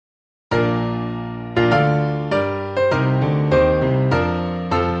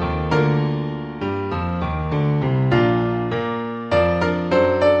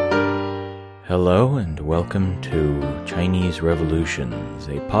welcome to Chinese Revolutions,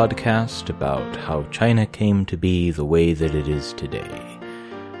 a podcast about how China came to be the way that it is today.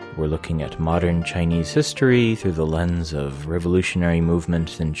 We're looking at modern Chinese history through the lens of revolutionary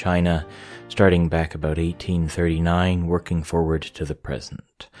movements in China, starting back about 1839, working forward to the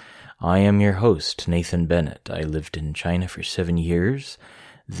present. I am your host, Nathan Bennett. I lived in China for 7 years.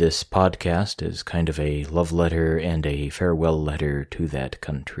 This podcast is kind of a love letter and a farewell letter to that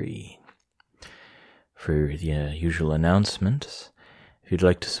country. For the usual announcements, if you'd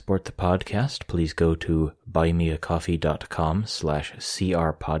like to support the podcast, please go to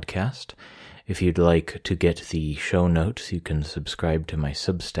buymeacoffee.com/crpodcast. If you'd like to get the show notes, you can subscribe to my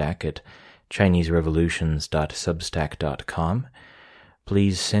Substack at chineserevolutions.substack.com.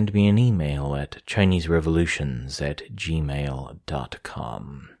 Please send me an email at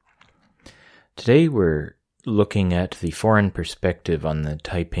chineserevolutions@gmail.com. Today we're looking at the foreign perspective on the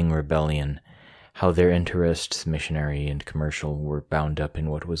Taiping Rebellion, how their interests, missionary and commercial, were bound up in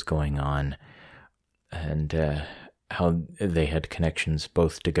what was going on, and how they had connections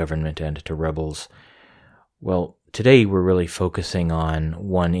both to government and to rebels. Well, today we're really focusing on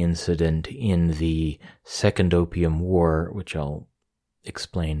one incident in the Second Opium War, which I'll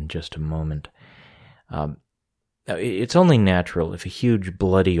explain in just a moment. It's only natural if a huge,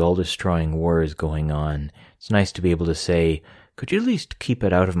 bloody, all-destroying war is going on. It's nice to be able to say, could you at least keep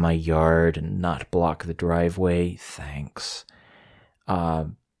it out of my yard and not block the driveway? Thanks.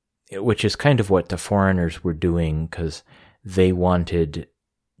 Which is kind of what the foreigners were doing, because they wanted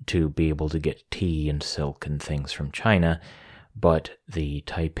to be able to get tea and silk and things from China, but the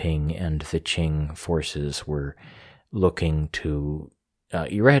Taiping and the Qing forces were looking to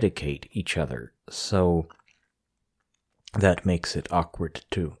eradicate each other. So that makes it awkward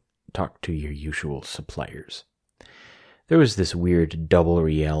to talk to your usual suppliers. There was this weird double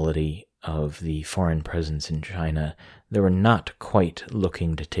reality of the foreign presence in China. They were not quite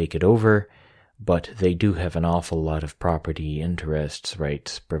looking to take it over, but they do have an awful lot of property interests,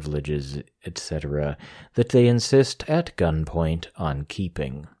 rights, privileges, etc., that they insist at gunpoint on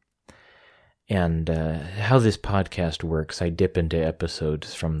keeping. And how this podcast works, I dip into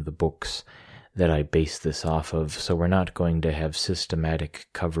episodes from the books that I base this off of, so we're not going to have systematic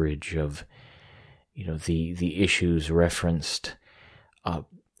coverage of the issues referenced.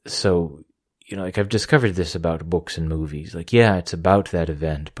 So, I've discovered this about books and movies. It's about that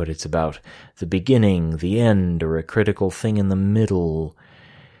event, but it's about the beginning, the end, or a critical thing in the middle.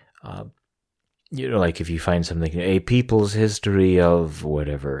 If you find something, a people's history of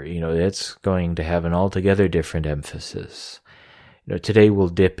whatever, it's going to have an altogether different emphasis. Today we'll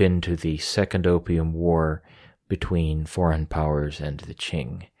dip into the Second Opium War between foreign powers and the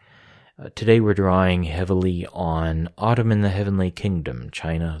Qing. Today we're drawing heavily on Autumn in the Heavenly Kingdom,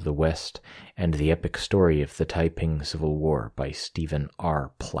 China, the West, and the epic story of the Taiping Civil War by Stephen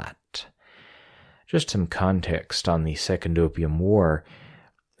R. Platt. Just some context on the Second Opium War.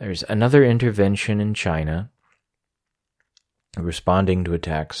 There's another intervention in China, responding to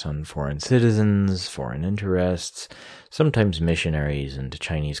attacks on foreign citizens, foreign interests. Sometimes missionaries and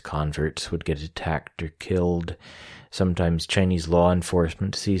Chinese converts would get attacked or killed. Sometimes Chinese law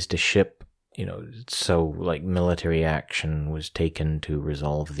enforcement seized a ship, so military action was taken to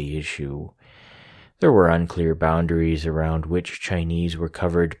resolve the issue. There were unclear boundaries around which Chinese were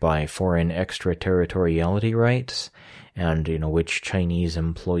covered by foreign extraterritoriality rights, and which Chinese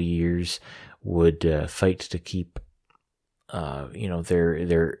employers would fight to keep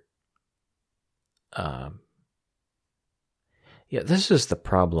this is the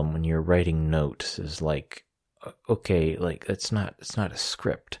problem when you're writing notes, is it's not a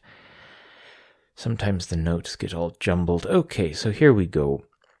script. Sometimes the notes get all jumbled. Okay, so here we go.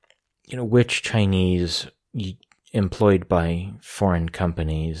 Which Chinese employed by foreign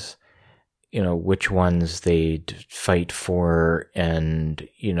companies, which ones they'd fight for, and,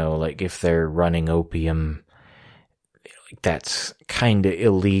 if they're running opium, that's kind of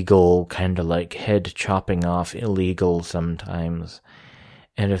illegal, kind of like head chopping off illegal sometimes.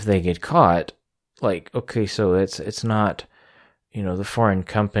 And if they get caught, okay, so it's not, the foreign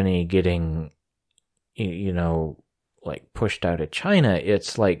company getting, pushed out of China.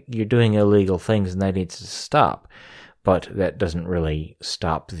 It's you're doing illegal things and that needs to stop. But that doesn't really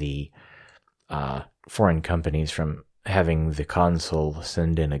stop the foreign companies from having the consul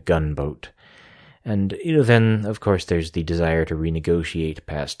send in a gunboat. And, then, of course, there's the desire to renegotiate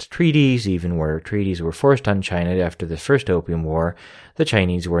past treaties, even where treaties were forced on China after the First Opium War. The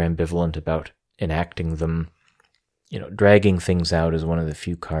Chinese were ambivalent about enacting them. Dragging things out is one of the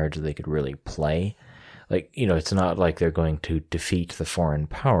few cards they could really play. It's not like they're going to defeat the foreign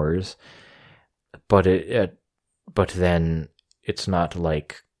powers. but but then it's not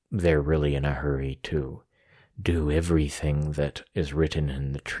like they're really in a hurry to do everything that is written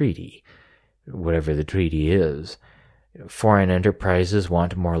in the treaty, whatever the treaty is. Foreign enterprises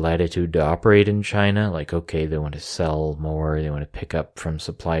want more latitude to operate in China. Like, okay, they want to sell more, they want to pick up from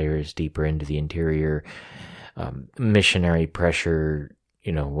suppliers deeper into the interior. Missionary pressure,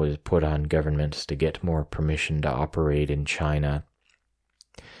 was put on governments to get more permission to operate in China.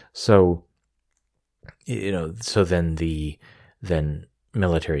 So, so then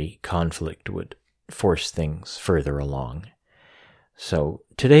military conflict would force things further along. So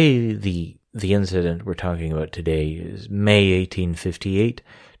today, the incident we're talking about today is May 1858,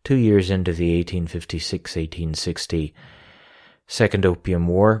 2 years into the 1856-1860 Second Opium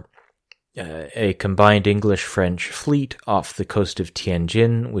War. A combined English-French fleet off the coast of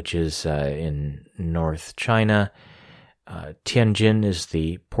Tianjin, which is in North China. Tianjin is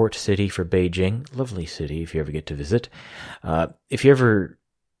the port city for Beijing. Lovely city if you ever get to visit. If you ever...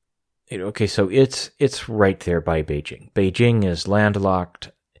 Okay, so it's right there by Beijing. Beijing is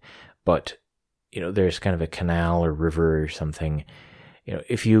landlocked, but, there's kind of a canal or river or something.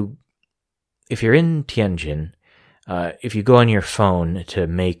 If you're in Tianjin, if you go on your phone to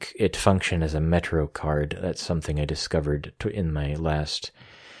make it function as a metro card, that's something I discovered in my last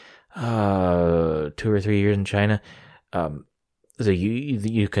 2 or 3 years in China. So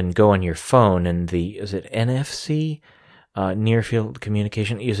you can go on your phone and is it NFC? Near field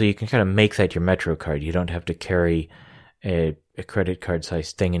communication, so you can kind of make that your metro card. You don't have to carry a credit card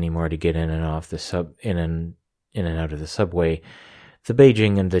sized thing anymore to get in and off the in and out of the subway. The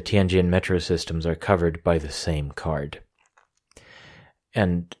Beijing and the Tianjin metro systems are covered by the same card.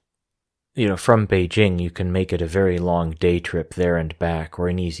 And from Beijing you can make it a very long day trip there and back, or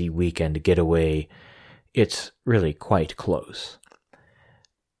an easy weekend getaway. It's really quite close.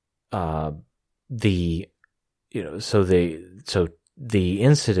 So the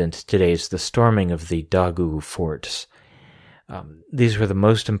incident today is the storming of the Dagu forts. These were the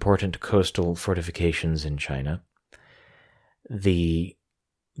most important coastal fortifications in China.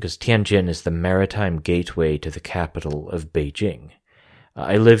 Because Tianjin is the maritime gateway to the capital of Beijing.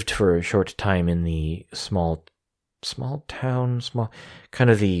 I lived for a short time in the small town,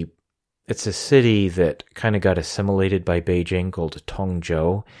 it's a city that kind of got assimilated by Beijing called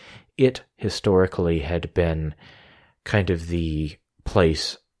Tongzhou. It historically had been kind of the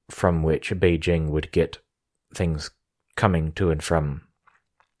place from which Beijing would get things coming to and from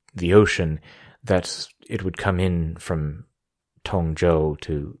the ocean. It would come in from Tongzhou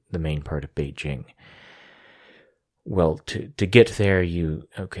to the main part of Beijing. Well, to get there,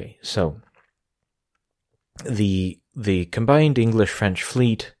 so the combined English-French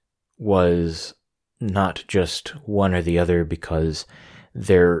fleet was not just one or the other, because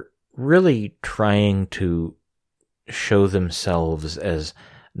they're really trying to show themselves as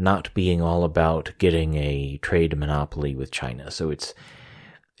not being all about getting a trade monopoly with China. So it's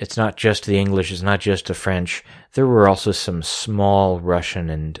not just the English, it's not just the French. There were also some small Russian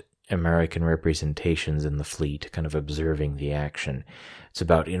and American representations in the fleet, kind of observing the action. It's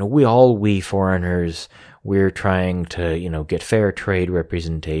about, we foreigners, we're trying to, get fair trade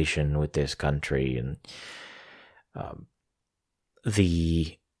representation with this country. And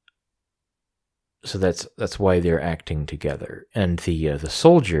so that's why they're acting together. And the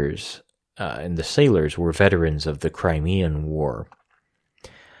soldiers and the sailors were veterans of the Crimean War,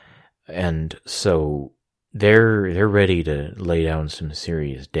 and so they're ready to lay down some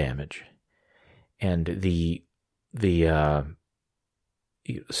serious damage. And the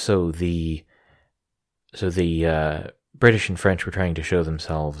British and French were trying to show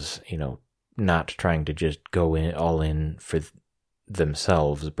themselves, not trying to just go all in for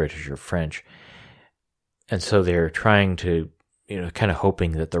themselves, British or French. And so they're trying to, kind of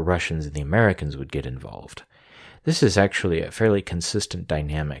hoping that the Russians and the Americans would get involved. This is actually a fairly consistent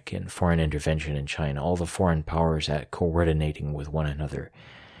dynamic in foreign intervention in China, all the foreign powers coordinating with one another.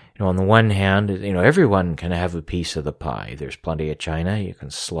 On the one hand, everyone can have a piece of the pie. There's plenty of China. You can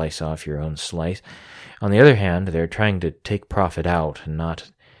slice off your own slice. On the other hand, they're trying to take profit out and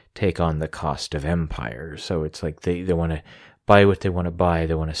not take on the cost of empire. So it's like they want to buy what they want to buy.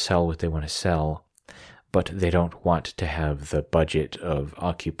 They want to sell what they want to sell. But they don't want to have the budget of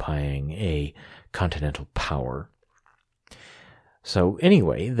occupying a continental power. So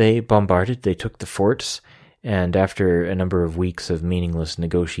anyway, they bombarded, they took the forts, and after a number of weeks of meaningless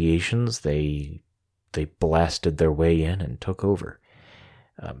negotiations, they blasted their way in and took over.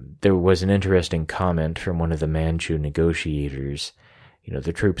 There was an interesting comment from one of the Manchu negotiators.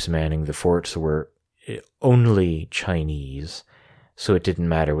 The troops manning the forts were only Chinese, so it didn't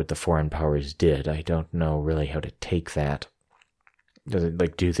matter what the foreign powers did. I don't know really how to take that. Does it,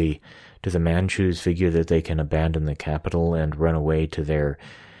 like, do the Manchus figure that they can abandon the capital and run away to their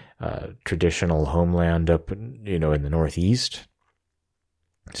traditional homeland up, in the northeast?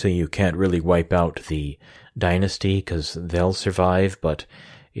 So you can't really wipe out the dynasty because they'll survive, but,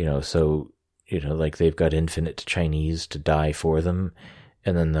 like they've got infinite Chinese to die for them,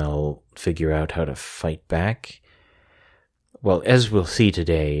 and then they'll figure out how to fight back. Well, as we'll see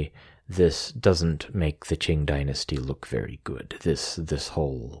today, this doesn't make the Qing dynasty look very good, this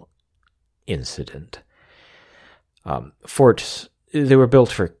whole incident. Forts, they were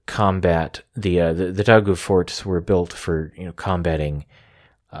built for combat. The Dagu forts were built for, combating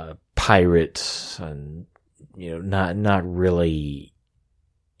pirates and, not really,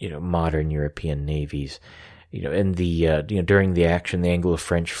 modern European navies. And during the action, the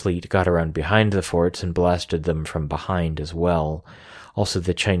Anglo-French fleet got around behind the forts and blasted them from behind as well. Also,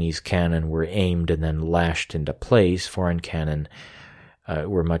 the Chinese cannon were aimed and then lashed into place. Foreign cannon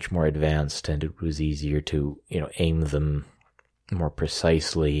were much more advanced, and it was easier to, aim them more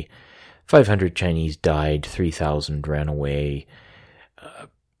precisely. 500 Chinese died, 3,000 ran away.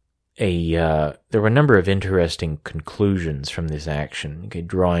 There were a number of interesting conclusions from this action,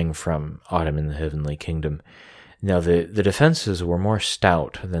 drawing from Autumn in the Heavenly Kingdom. Now, the defenses were more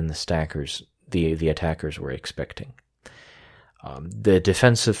stout than the attackers were expecting. The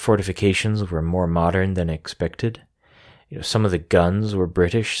defensive fortifications were more modern than expected. Some of the guns were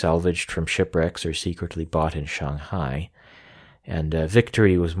British, salvaged from shipwrecks or secretly bought in Shanghai. And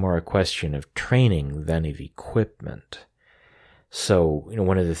victory was more a question of training than of equipment. So,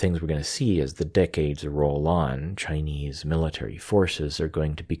 one of the things we're going to see as the decades roll on, Chinese military forces are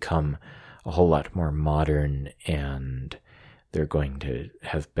going to become a whole lot more modern, and they're going to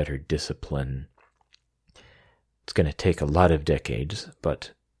have better discipline. It's going to take a lot of decades,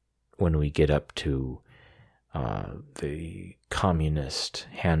 but when we get up to the communist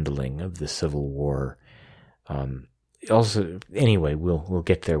handling of the Civil War, anyway, we'll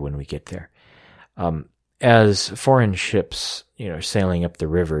get there when we get there. As foreign ships, sailing up the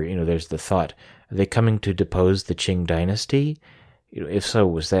river, there's the thought, are they coming to depose the Qing dynasty? If so,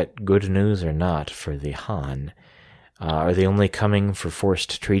 was that good news or not for the Han? Are they only coming for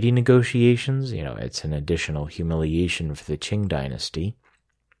forced treaty negotiations? It's an additional humiliation for the Qing dynasty.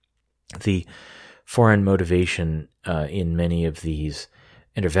 The foreign motivation in many of these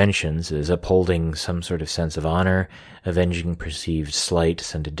interventions is upholding some sort of sense of honor, avenging perceived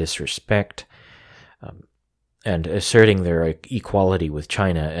slights and disrespect, and asserting their equality with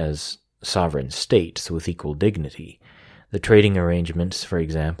China as sovereign states with equal dignity. The trading arrangements, for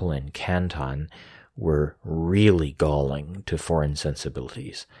example, in Canton were really galling to foreign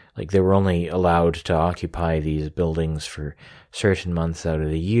sensibilities. Like, they were only allowed to occupy these buildings for certain months out of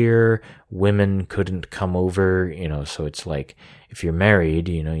the year. Women couldn't come over, so it's like, if you're married,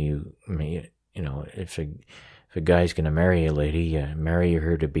 if a guy's going to marry a lady, you marry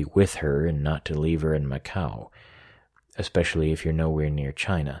her to be with her and not to leave her in Macau, especially if you're nowhere near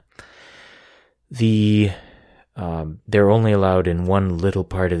China. They're only allowed in one little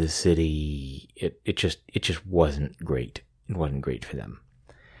part of the city. It just wasn't great. It wasn't great for them.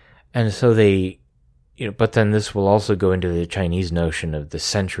 And so but then this will also go into the Chinese notion of the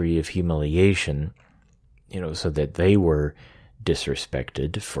century of humiliation, so that they were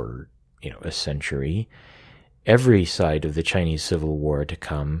disrespected for, a century. Every side of the Chinese Civil War to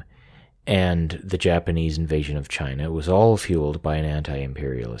come and the Japanese invasion of China was all fueled by an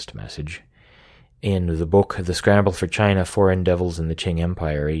anti-imperialist message. In the book The Scramble for China, Foreign Devils in the Qing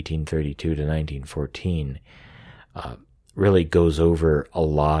Empire, 1832 to 1914, really goes over a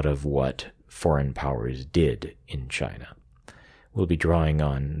lot of what foreign powers did in China. We'll be drawing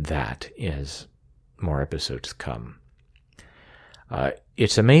on that as more episodes come.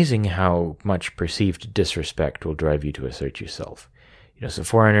 It's amazing how much perceived disrespect will drive you to assert yourself. So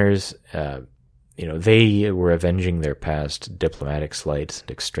foreigners, they were avenging their past diplomatic slights and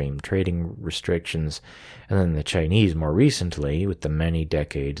extreme trading restrictions, and then the Chinese more recently, with the many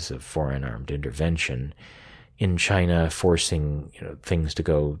decades of foreign armed intervention in China, forcing things to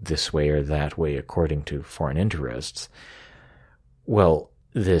go this way or that way according to foreign interests. Well,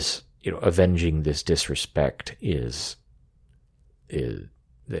 this avenging this disrespect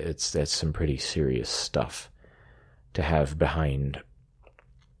that's some pretty serious stuff to have behind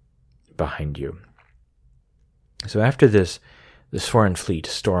you. So after this foreign fleet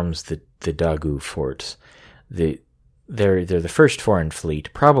storms the Dagu forts. They're the first foreign fleet,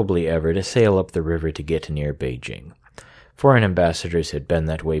 probably ever, to sail up the river to get near Beijing. Foreign ambassadors had been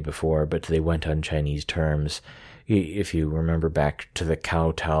that way before, but they went on Chinese terms. if you remember back to the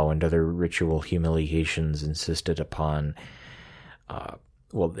kowtow and other ritual humiliations insisted upon,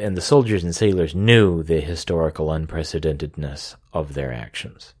 and the soldiers and sailors knew the historical unprecedentedness of their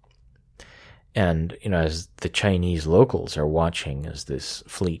actions. And, as the Chinese locals are watching as this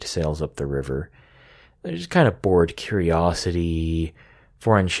fleet sails up the river, there's kind of bored curiosity.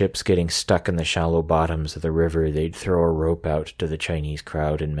 Foreign ships getting stuck in the shallow bottoms of the river, they'd throw a rope out to the Chinese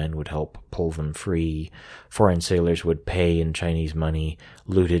crowd and men would help pull them free. Foreign sailors would pay in Chinese money,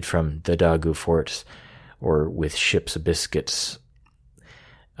 looted from the Dagu forts, or with ship's biscuits.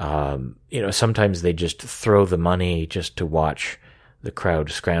 Sometimes they just throw the money just to watch the crowd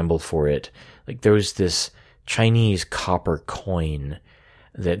scramble for it. Like there was this Chinese copper coin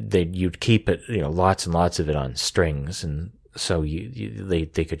that you'd keep it, lots and lots of it on strings, and so they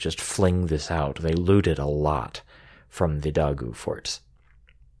could just fling this out. They looted a lot from the Dagu forts.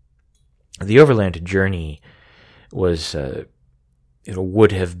 The overland journey was,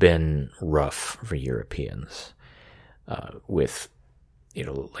 would have been rough for Europeans, with,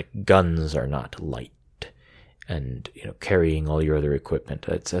 guns are not light. And, carrying all your other equipment,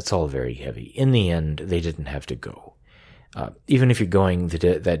 that's all very heavy. In the end, they didn't have to go. Even if you're going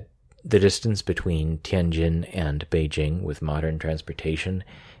the distance between Tianjin and Beijing with modern transportation,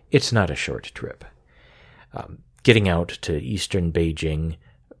 it's not a short trip. Getting out to eastern Beijing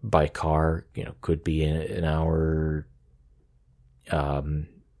by car, could be an hour,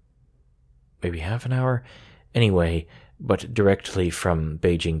 maybe half an hour. Anyway, but directly from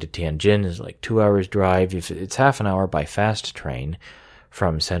Beijing to Tianjin is like 2 hours drive. If it's half an hour by fast train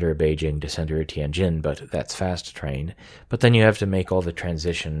from center of Beijing to center of Tianjin, but that's fast train. But then you have to make all the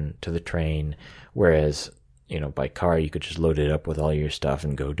transition to the train, whereas, by car you could just load it up with all your stuff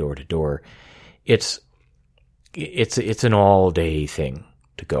and go door to door. It's an all-day thing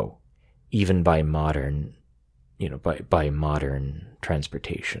to go, even by modern, by modern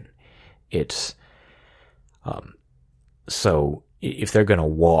transportation. It's so if they're going to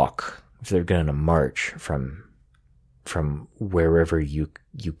walk, if they're going to march from wherever you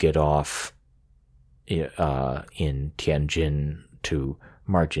get off in Tianjin to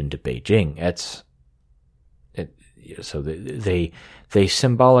march into Beijing, so they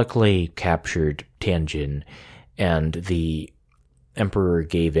symbolically captured Tianjin, and the emperor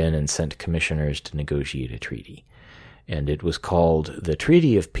gave in and sent commissioners to negotiate a treaty. And it was called the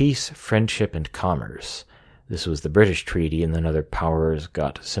Treaty of Peace, Friendship, and Commerce. This was the British treaty, and then other powers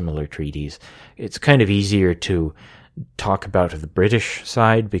got similar treaties. It's kind of easier to talk about the British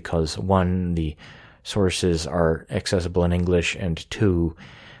side because, one, the sources are accessible in English, and two,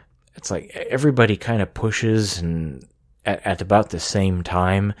 it's like everybody kind of pushes and at about the same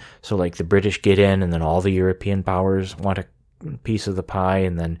time. So like the British get in, and then all the European powers want a piece of the pie,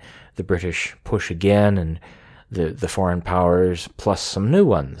 and then the British push again, and the foreign powers plus some new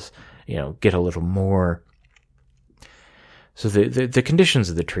ones, get a little more. So the conditions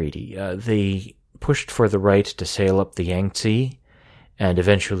of the treaty, they pushed for the right to sail up the Yangtze, and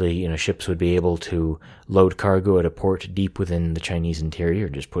eventually, ships would be able to load cargo at a port deep within the Chinese interior,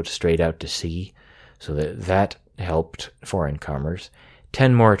 just put straight out to sea. So that helped foreign commerce.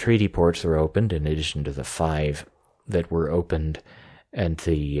 10 more treaty ports were opened, in addition to the 5 that were opened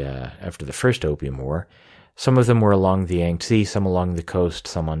after the first Opium War. Some of them were along the Yangtze, some along the coast,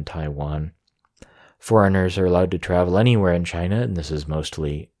 some on Taiwan. Foreigners are allowed to travel anywhere in China, and this is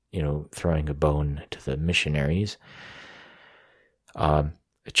mostly, throwing a bone to the missionaries.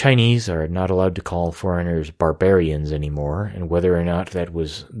 Chinese are not allowed to call foreigners barbarians anymore, and whether or not that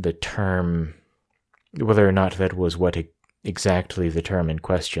was what exactly the term in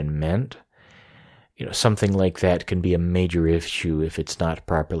question meant, something like that can be a major issue if it's not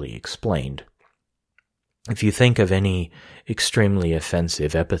properly explained. If you think of any extremely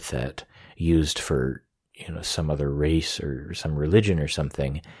offensive epithet used for, some other race or some religion or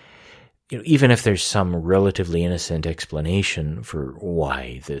something, even if there's some relatively innocent explanation for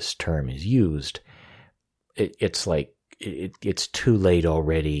why this term is used, it's like it's too late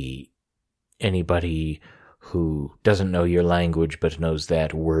already. Anybody who doesn't know your language but knows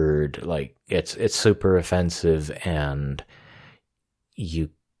that word, like it's super offensive, and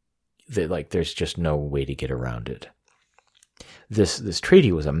there's just no way to get around it. This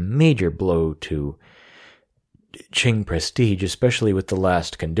treaty was a major blow to Qing prestige, especially with the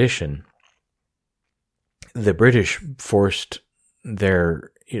last condition. The British forced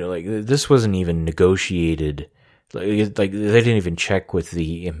their, this wasn't even negotiated. They didn't even check with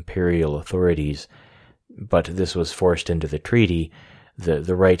the imperial authorities, but this was forced into the treaty.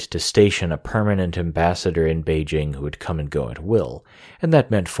 the right to station a permanent ambassador in Beijing who would come and go at will, and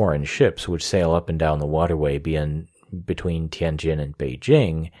that meant foreign ships would sail up and down the waterway between Tianjin and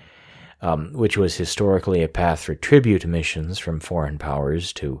Beijing, which was historically a path for tribute missions from foreign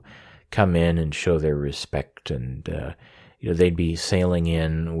powers to come in and show their respect, and they'd be sailing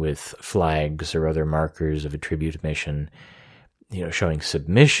in with flags or other markers of a tribute mission, showing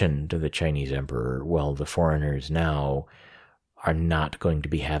submission to the Chinese emperor. Well, the foreigners now are not going to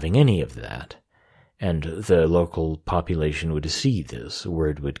be having any of that. And the local population would see this.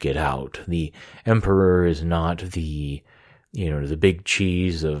 Word would get out. The emperor is not the big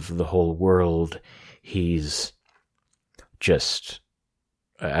cheese of the whole world. He's just,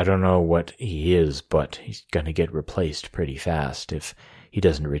 I don't know what he is, but he's going to get replaced pretty fast if he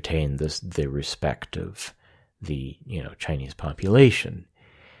doesn't retain the respect of the Chinese population.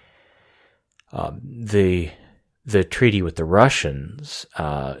 The treaty with the Russians,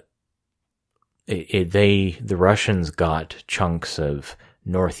 the Russians got chunks of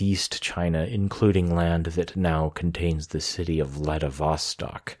northeast China, including land that now contains the city of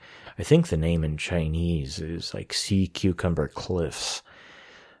Vladivostok. I think the name in Chinese is like Sea Cucumber Cliffs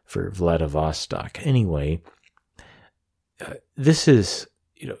for Vladivostok. Anyway, this is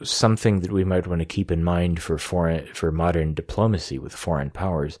something that we might want to keep in mind for modern diplomacy with foreign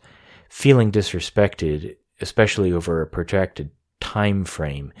powers. Feeling disrespected, especially over a protracted time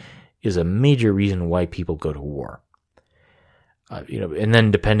frame, is a major reason why people go to war. And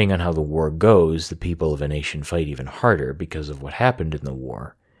then depending on how the war goes, the people of a nation fight even harder because of what happened in the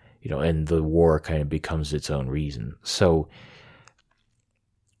war. And the war kind of becomes its own reason. So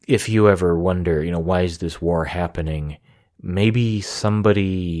if you ever wonder, why is this war happening? Maybe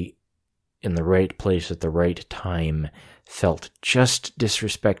somebody in the right place at the right time felt just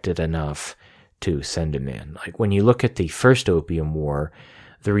disrespected enough to send him in. Like when you look at the first Opium War,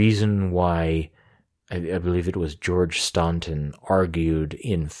 the reason why I believe it was George Staunton argued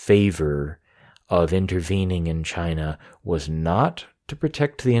in favor of intervening in China was not to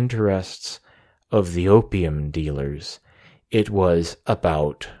protect the interests of the opium dealers. It was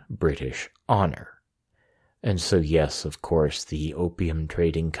about British honor. And so, yes, of course, the opium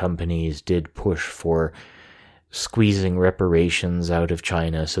trading companies did push for squeezing reparations out of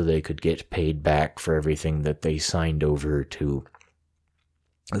China so they could get paid back for everything that they signed over to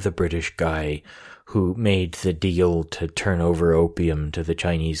the British guy who made the deal to turn over opium to the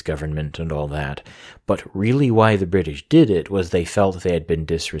Chinese government and all that. But really why the British did it was they felt they had been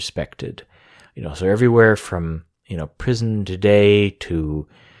disrespected. So everywhere from, prison today to,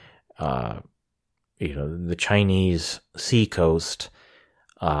 the Chinese seacoast,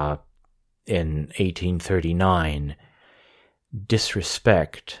 in 1839,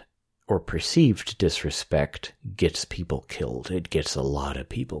 disrespect or perceived disrespect gets people killed. It gets a lot of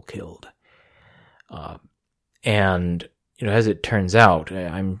people killed. And as it turns out,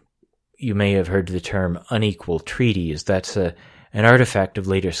 you may have heard the term unequal treaties. That's an artifact of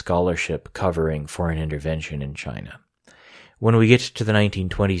later scholarship covering foreign intervention in China. When we get to the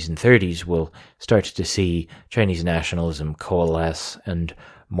 1920s and 30s, we'll start to see Chinese nationalism coalesce and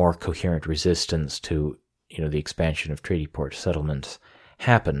more coherent resistance to, the expansion of treaty port settlements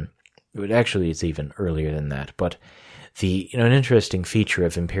happen. Actually, it's even earlier than that, but an interesting feature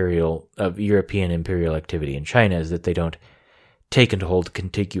of European imperial activity in China is that they don't take and hold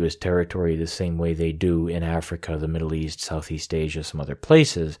contiguous territory the same way they do in Africa, the Middle East, Southeast Asia, some other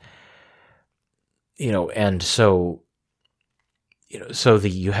places. And so,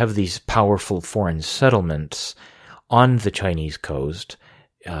 you have these powerful foreign settlements on the Chinese coast.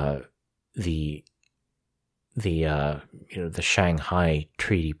 The Shanghai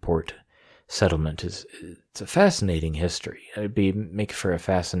Treaty Port settlement it's a fascinating history. It'd make for a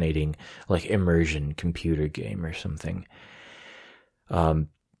fascinating immersion computer game or something.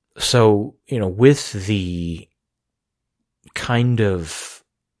 So with the kind of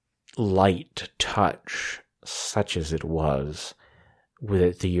light touch, such as it was,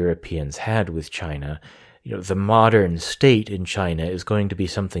 that the Europeans had with China, the modern state in China is going to be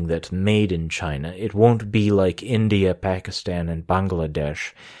something that's made in China. It won't be like India, Pakistan, and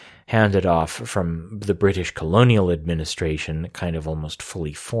Bangladesh, handed off from the British colonial administration, kind of almost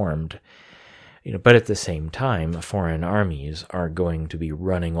fully formed. But at the same time, foreign armies are going to be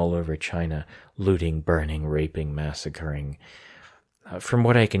running all over China, looting, burning, raping, massacring. From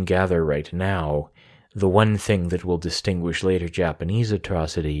what I can gather right now, the one thing that will distinguish later Japanese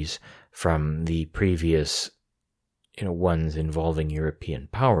atrocities from the previous, ones involving European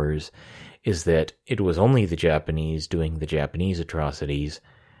powers is that it was only the Japanese doing the Japanese atrocities.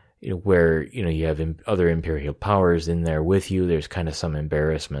 where, you have other imperial powers in there with you. There's kind of some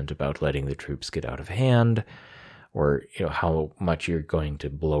embarrassment about letting the troops get out of hand, or, how much you're going to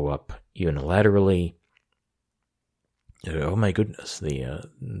blow up unilaterally. Oh my goodness,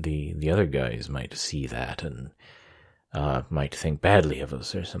 the other guys might see that and might think badly of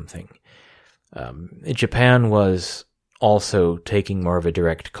us or something. Japan was also taking more of a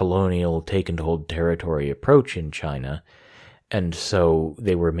direct colonial, take-and-hold territory approach in China, and so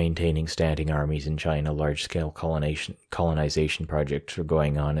they were maintaining standing armies in China. Large-scale colonization projects were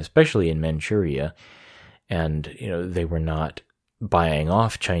going on, especially in Manchuria, and they were not buying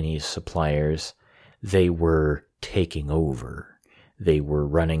off Chinese suppliers. They were taking over. They were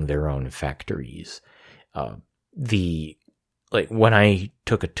running their own factories. When I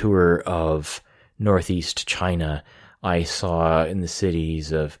took a tour of northeast China, I saw in the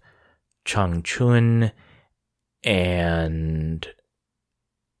cities of Changchun and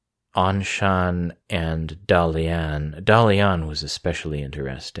Anshan and Dalian. Dalian was especially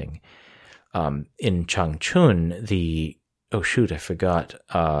interesting. In Changchun, I forgot,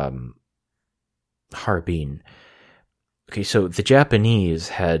 Harbin. Okay, so the Japanese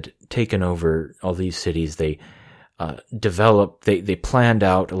had taken over all these cities. They developed, they planned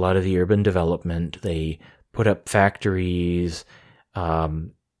out a lot of the urban development. They put up factories.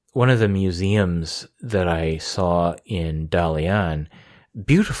 One of the museums that I saw in Dalian,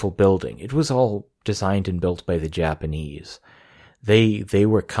 beautiful building. It was all designed and built by the Japanese. They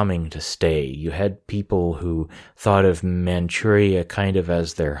were coming to stay. You had people who thought of Manchuria kind of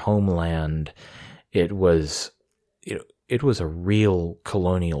as their homeland. It was a real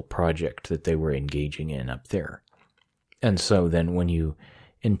colonial project that they were engaging in up there. And so then when you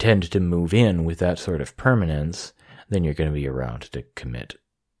intend to move in with that sort of permanence, then you're going to be around to commit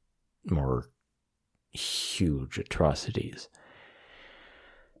more huge atrocities.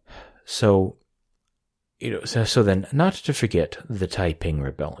 So, so then, not to forget the Taiping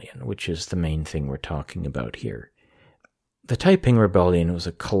Rebellion, which is the main thing we're talking about here. The Taiping Rebellion was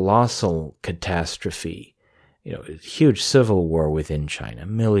a colossal catastrophe. A huge civil war within China.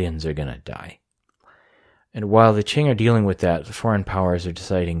 Millions are going to die. And while the Qing are dealing with that, the foreign powers are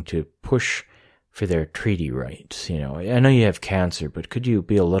deciding to push for their treaty rights. I know you have cancer, but could you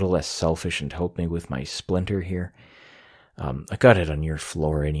be a little less selfish and help me with my splinter here? I got it on your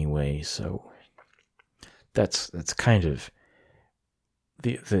floor anyway, so that's kind of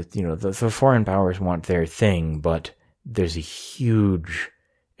the foreign powers want their thing, but there's a huge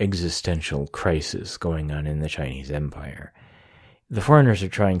existential crisis going on in the Chinese Empire. The foreigners are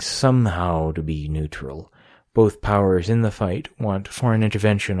trying somehow to be neutral. Both powers in the fight want foreign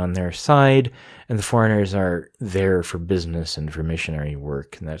intervention on their side, and the foreigners are there for business and for missionary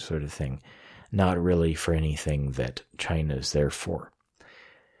work and that sort of thing, not really for anything that China is there for.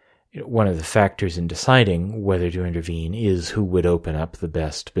 One of the factors in deciding whether to intervene is who would open up the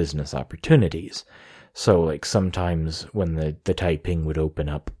best business opportunities. So, sometimes when the Taiping would open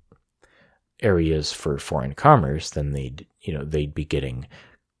up areas for foreign commerce, then they'd be getting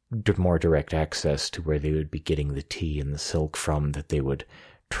more direct access to where they would be getting the tea and the silk from that they would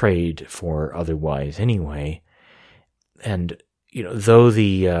trade for otherwise anyway. And, though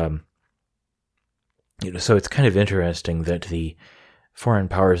so it's kind of interesting that the foreign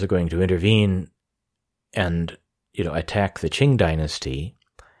powers are going to intervene and, attack the Qing dynasty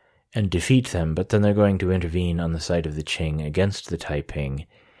and defeat them, but then they're going to intervene on the side of the Qing against the Taiping.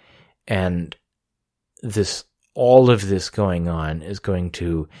 And all of this going on is going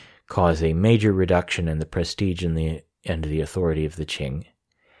to cause a major reduction in the prestige and the authority of the Qing,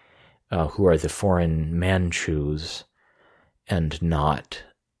 who are the foreign Manchus and not,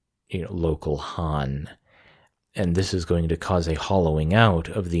 local Han. And this is going to cause a hollowing out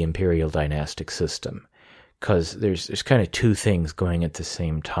of the imperial dynastic system, because there's kind of two things going at the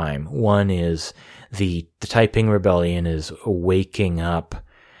same time. One is the Taiping Rebellion is waking up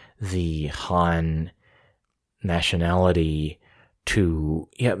the Han nationality to,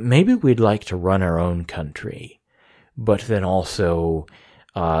 maybe we'd like to run our own country. But then also,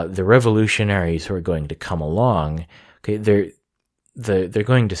 the revolutionaries who are going to come along, okay, they're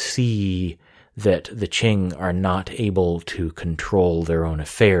going to see that the Qing are not able to control their own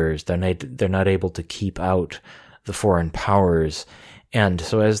affairs. They're not able to keep out the foreign powers. And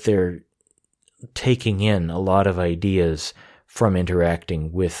so as they're taking in a lot of ideas from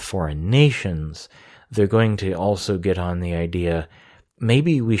interacting with foreign nations, they're going to also get on the idea,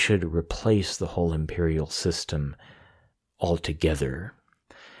 maybe we should replace the whole imperial system altogether.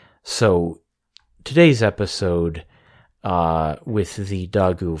 So today's episode with the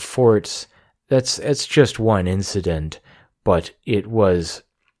Dagu forts, it's just one incident, but it was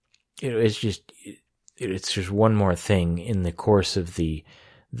it's just one more thing in the course of the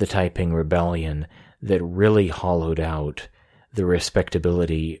Taiping Rebellion that really hollowed out the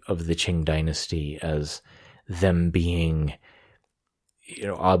respectability of the Qing dynasty as them being,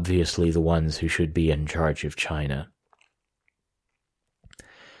 obviously the ones who should be in charge of China.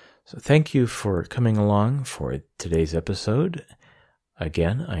 So thank you for coming along for today's episode.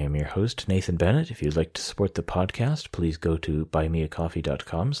 Again, I am your host, Nathan Bennett. If you'd like to support the podcast, please go to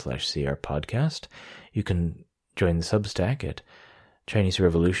buymeacoffee.com/crpodcast. You can join the Substack at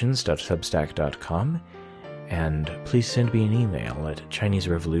chineserevolutions.substack.com. And please send me an email at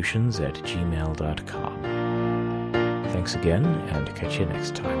chineserevolutions@gmail.com. Thanks again, and catch you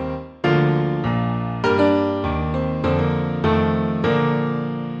next time.